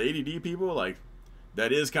 for the ADD people, like,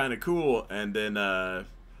 that is kind of cool. And then,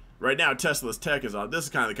 right now, Tesla's tech is on. This is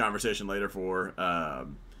kind of the conversation later for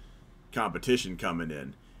competition coming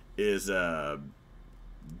in. Is,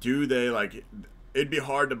 do they, like, it'd be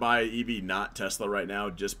hard to buy an EV not Tesla right now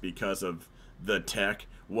just because of the tech,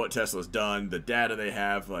 what Tesla's done, the data they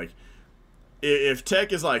have. Like, if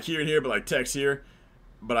tech is, like, here and here, but, like, tech's here,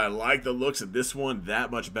 but I like the looks of this one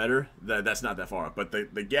that much better, that's not that far up. But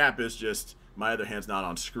the gap is just, my other hand's not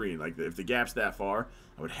on screen. Like, if the gap's that far,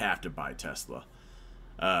 I would have to buy Tesla.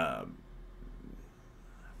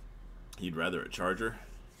 You'd rather a Charger?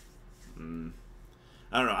 I don't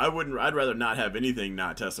know. I'd rather not have anything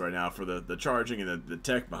not Tesla right now for the charging and the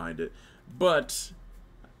tech behind it. But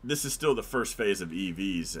this is still the first phase of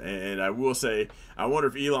EVs. And I will say, I wonder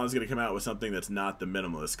if Elon's going to come out with something that's not the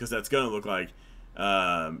minimalist. Because that's going to look like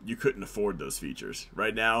you couldn't afford those features.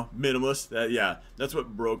 Right now, minimalist, yeah, that's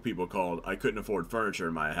what broke people called. I couldn't afford furniture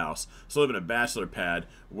in my house. So I live in a bachelor pad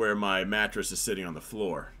where my mattress is sitting on the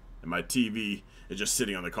floor. And my TV is just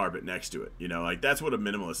sitting on the carpet next to it. You know, like, that's what a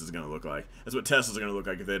minimalist is going to look like. That's what Tesla's going to look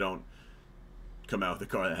like if they don't come out with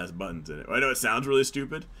a car that has buttons in it. I know it sounds really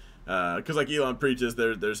stupid. Because like Elon preaches,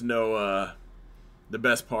 there's no, the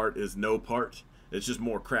best part is no part. It's just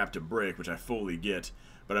more crap to break, which I fully get.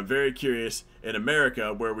 But I'm very curious, in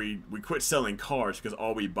America, where we quit selling cars because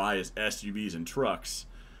all we buy is SUVs and trucks,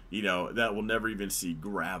 you know, that will never even see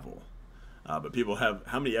gravel. But people have,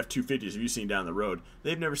 how many F-250s have you seen down the road?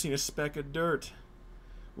 They've never seen a speck of dirt.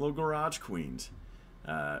 Little garage queens.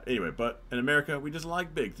 Anyway, but in America, we just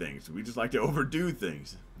like big things. We just like to overdo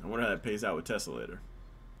things. I wonder how that pays out with Tesla later.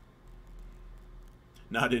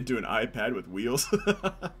 Not into an iPad with wheels.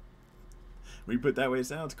 When you put it that way, it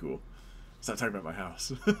sounds cool. Stop talking about my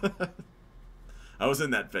house. I was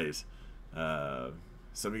in that phase.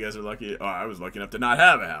 Some of you guys are lucky. Oh, I was lucky enough to not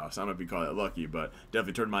have a house. I don't know if you call that lucky, but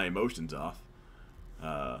definitely turned my emotions off.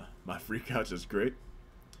 My freak out's just great.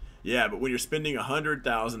 Yeah, but when you're spending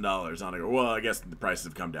 $100,000 on a, well, I guess the prices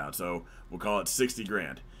have come down, so we'll call it 60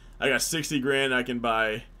 grand. I got 60 grand. I can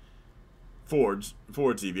buy Ford's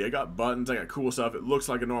EV. I got buttons. I got cool stuff. It looks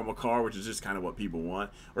like a normal car, which is just kind of what people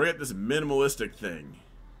want. Or I got this minimalistic thing.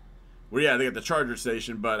 Well, yeah, they got the charger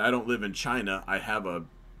station, but I don't live in China. I have a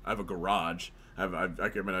garage. I'm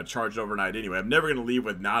going to charge it overnight anyway. I'm never going to leave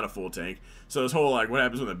with not a full tank. So this whole, like, what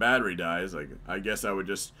happens when the battery dies? Like, I guess I would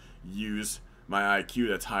just use my IQ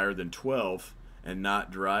that's higher than 12 and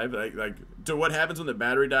not drive. Like, so what happens when the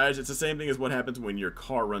battery dies? It's the same thing as what happens when your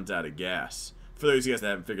car runs out of gas. For those of you guys that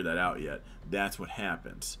haven't figured that out yet, that's what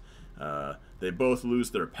happens. They both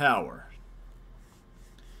lose their power.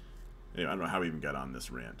 Anyway, I don't know how we even got on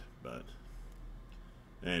this rant, but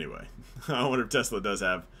anyway, I wonder if Tesla does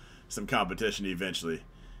have some competition eventually,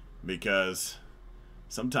 because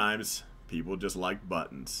sometimes people just like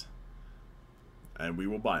buttons, and we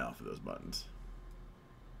will buy off of those buttons.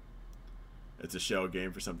 It's a shell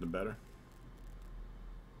game for something better.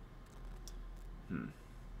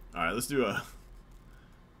 Alright, let's do a...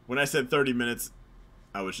 When I said 30 minutes,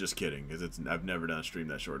 I was just kidding, because I've never done a stream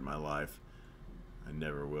that short in my life. I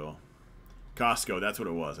never will. Costco, that's what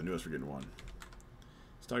it was. I knew I was forgetting one.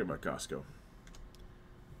 Let's talk about Costco.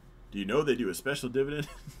 Do you know they do a special dividend?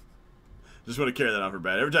 Just want to carry that on for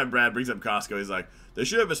Brad. Every time Brad brings up Costco, he's like, they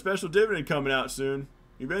should have a special dividend coming out soon.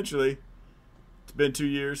 Eventually. It's been 2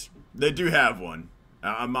 years. They do have one.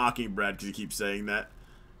 I'm mocking Brad because he keeps saying that,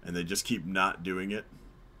 and they just keep not doing it.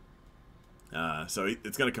 So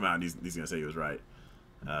it's going to come out, and he's going to say he was right.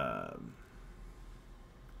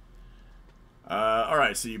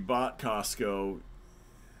 Alright, so you bought Costco.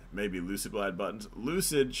 Maybe Lucid will add buttons.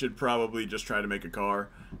 Lucid should probably just try to make a car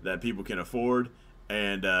that people can afford,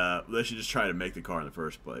 and they should just try to make the car in the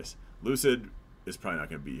first place. Lucid is probably not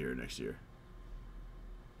going to be here next year.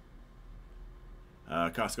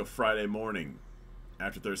 Costco Friday morning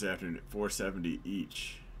after Thursday afternoon at $4.70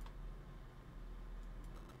 each.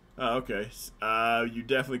 Oh, okay. You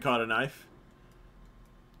definitely caught a knife.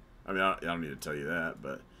 I mean, I don't need to tell you that,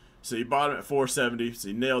 but so you bought them at $4.70, so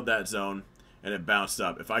you nailed that zone, and it bounced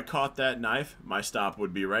up. If I caught that knife, my stop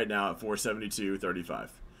would be right now at $472.35.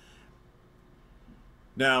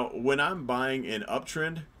 Now, when I'm buying an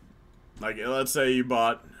uptrend, like let's say you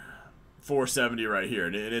bought $4.70 right here,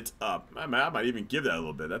 and it's up. I might even give that a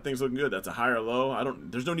little bit. That thing's looking good. That's a higher low.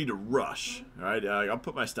 There's no need to rush. All right, I'll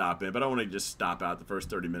put my stop in, but I don't want to just stop out the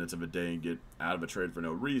first 30 minutes of a day and get out of a trade for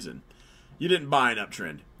no reason. You didn't buy an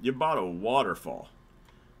uptrend. You bought a waterfall.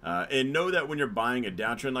 And know that when you're buying a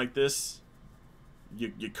downtrend like this,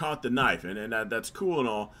 you caught the knife, and that's cool and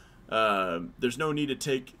all. There's no need to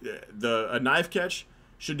take a knife catch.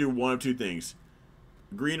 Should do one of two things: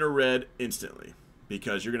 green or red instantly.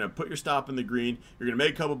 Because you're going to put your stop in the green, you're going to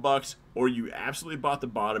make a couple bucks, or you absolutely bought the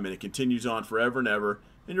bottom and it continues on forever and ever,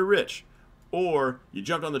 and you're rich. Or you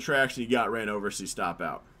jumped on the tracks and you got ran over, so you stop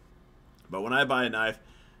out. But when I buy a knife,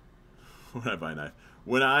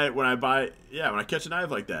 when I catch a knife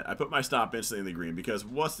like that, I put my stop instantly in the green, because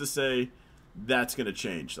what's to say that's going to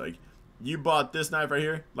change? Like, you bought this knife right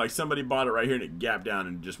here, like somebody bought it right here and it gapped down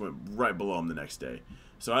and just went right below them the next day.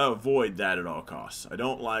 So I avoid that at all costs. I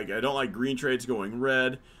don't like green trades going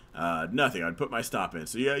red. Nothing. I'd put my stop in.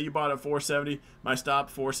 So yeah, you bought at $4.70. My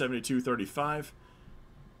stop $472.35.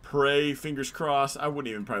 Pray, fingers crossed. I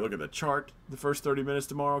wouldn't even probably look at the chart the first 30 minutes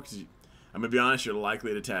tomorrow, because I'm gonna be honest, you're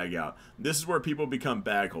likely to tag out. This is where people become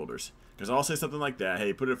bag holders, because I'll say something like that.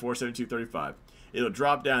 Hey, put it at $472.35. It'll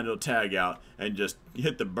drop down, it'll tag out, and just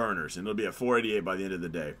hit the burners, and it'll be at $4.88 by the end of the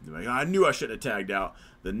day. You're like, oh, I knew I shouldn't have tagged out.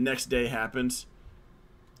 The next day happens,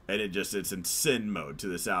 and it's in sin mode to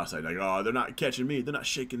the south side. Like, oh, they're not catching me. They're not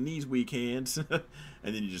shaking these weak hands. And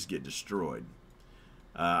then you just get destroyed.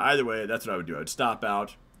 Either way, that's what I would do. I'd stop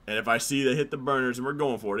out, and if I see they hit the burners and we're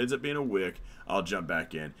going for it, ends up being a wick, I'll jump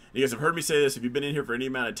back in. You guys have heard me say this. If you've been in here for any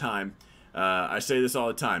amount of time, I say this all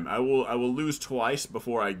the time. I will lose twice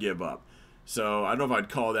before I give up. So I don't know if I'd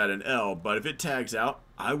call that an L, but if it tags out,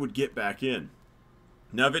 I would get back in.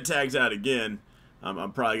 Now, if it tags out again,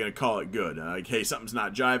 I'm probably going to call it good. Like, hey, something's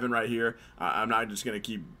not jiving right here. I'm not just going to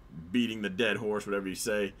keep beating the dead horse, whatever you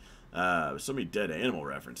say. So many dead animal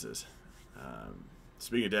references.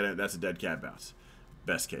 Speaking of dead, that's a dead cat bounce.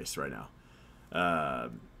 Best case right now.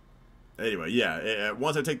 Anyway, yeah.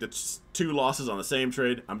 Once I take the two losses on the same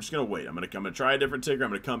trade, I'm just going to wait. I'm going to try a different ticker.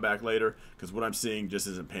 I'm going to come back later, because what I'm seeing just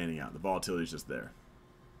isn't panning out. The volatility is just there.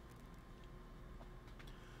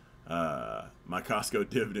 My Costco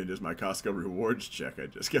dividend is my Costco rewards check I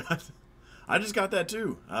just got. I just got that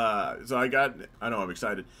too. So I know I'm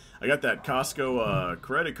excited. I got that Costco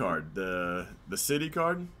credit card, the city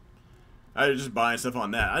card. I was just buying stuff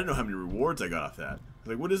on that. I didn't know how many rewards I got off that. I was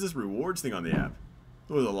like, what is this rewards thing on the app?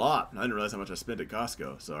 It was a lot. I didn't realize how much I spent at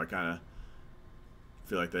Costco. So I kind of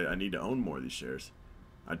feel like I need to own more of these shares.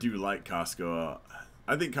 I do like Costco.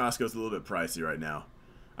 I think Costco's a little bit pricey right now.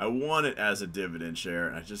 I want it as a dividend share,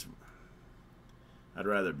 and I'd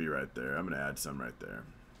rather it be right there. I'm going to add some right there.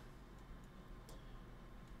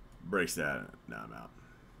 Breaks that. Now I'm out.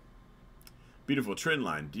 Beautiful trend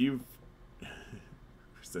line. Do you...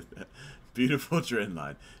 Beautiful trend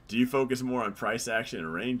line. Do you focus more on price action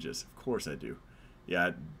and ranges? Of course I do.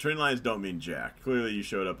 Yeah, trend lines don't mean jack. Clearly you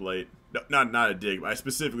showed up late. No, not a dig. I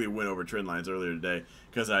specifically went over trend lines earlier today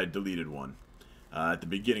because I deleted one at the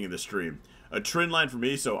beginning of the stream. A trend line for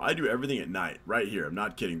me, so I do everything at night, right here. I'm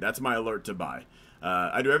not kidding. That's my alert to buy.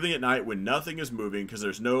 I do everything at night when nothing is moving, because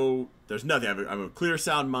there's nothing. I have a clear,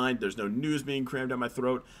 sound mind. There's no news being crammed down my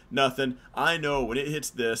throat. Nothing. I know when it hits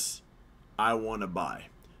this, I want to buy.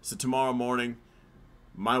 So tomorrow morning,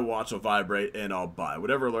 my watch will vibrate and I'll buy.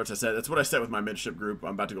 Whatever alerts I set, that's what I set with my mentorship group.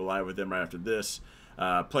 I'm about to go live with them right after this,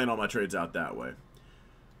 playing all my trades out that way.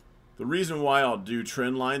 The reason why I'll do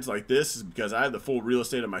trend lines like this is because I have the full real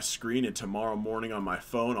estate on my screen, and tomorrow morning on my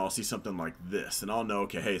phone I'll see something like this, and I'll know,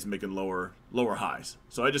 okay, hey, it's making lower highs.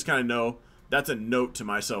 So I just kind of know that's a note to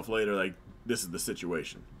myself later, like, this is the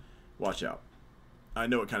situation. Watch out. I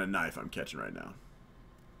know what kind of knife I'm catching right now.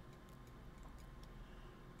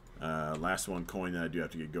 Last one coin that I do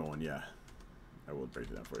have to get going. Yeah, I will break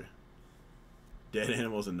it down for you. Dead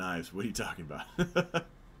animals and knives. What are you talking about?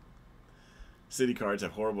 City cards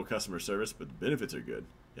have horrible customer service, but the benefits are good.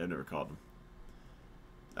 Yeah, I've never called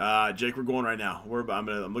them. Jake, we're going right now.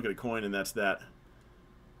 I'm looking at a coin, and that's that.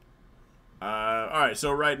 All right,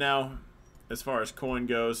 so right now, as far as coin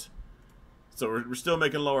goes, so we're still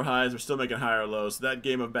making lower highs. We're still making higher lows. So that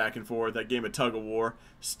game of back and forth, that game of tug of war,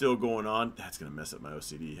 still going on. That's going to mess up my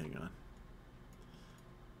OCD. Hang on.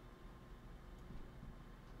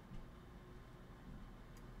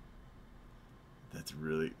 That's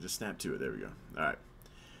really... Just snap to it. There we go. All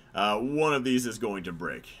right. One of these is going to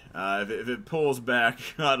break. If it pulls back,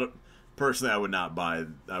 personally, I would not buy.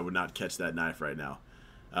 I would not catch that knife right now.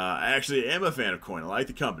 I actually am a fan of coin. I like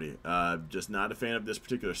the company. Just not a fan of this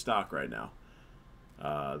particular stock right now.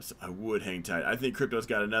 So I would hang tight. I think crypto's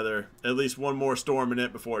got at least one more storm in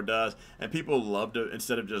it before it does. And people love to,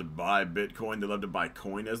 instead of just buy Bitcoin, they love to buy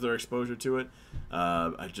coin as their exposure to it.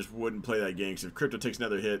 I just wouldn't play that game, because if crypto takes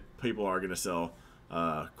another hit, people are going to sell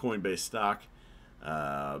coinbase stock.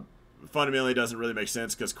 Fundamentally, it doesn't really make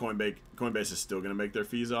sense, because Coinbase is still going to make their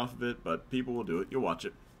fees off of it, but people will do it. You'll watch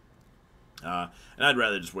it. And I'd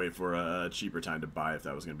rather just wait for a cheaper time to buy if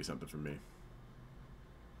that was going to be something for me.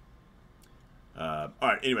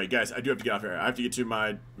 Alright, anyway, guys, I do have to get off here. I have to get to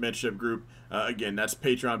my mentorship group. Again, that's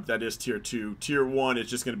Patreon. That is Tier 2. Tier 1 is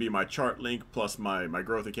just going to be my chart link plus my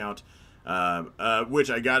growth account, which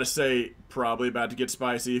I got to say, probably about to get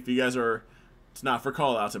spicy. If you guys are... It's not for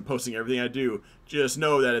call-outs. I'm posting everything I do. Just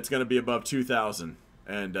know that it's going to be above 2,000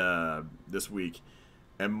 and this week,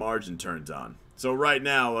 and margin turns on. So right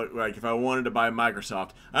now, like if I wanted to buy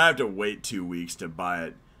Microsoft, I have to wait 2 weeks to buy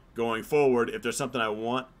it. Going forward, if there's something I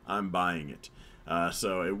want, I'm buying it.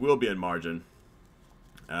 So it will be in margin.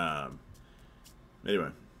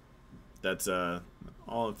 Anyway, that's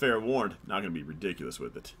all fair warned. Not going to be ridiculous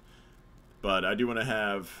with it. But I do want to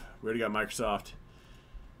have... We already got Microsoft.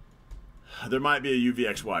 There might be a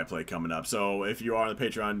UVXY play coming up. So if you are on the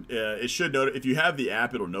Patreon, it should if you have the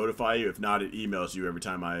app, it'll notify you. If not, it emails you every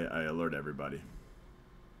time I alert everybody.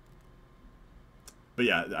 But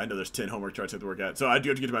yeah, I know there's 10 homework charts I have to work at. So I do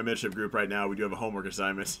have to get to my mentorship group right now. We do have a homework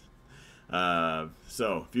assignment.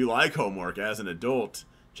 So if you like homework as an adult,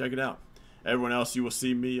 check it out. Everyone else, you will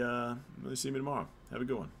see me tomorrow. Have a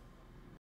good one.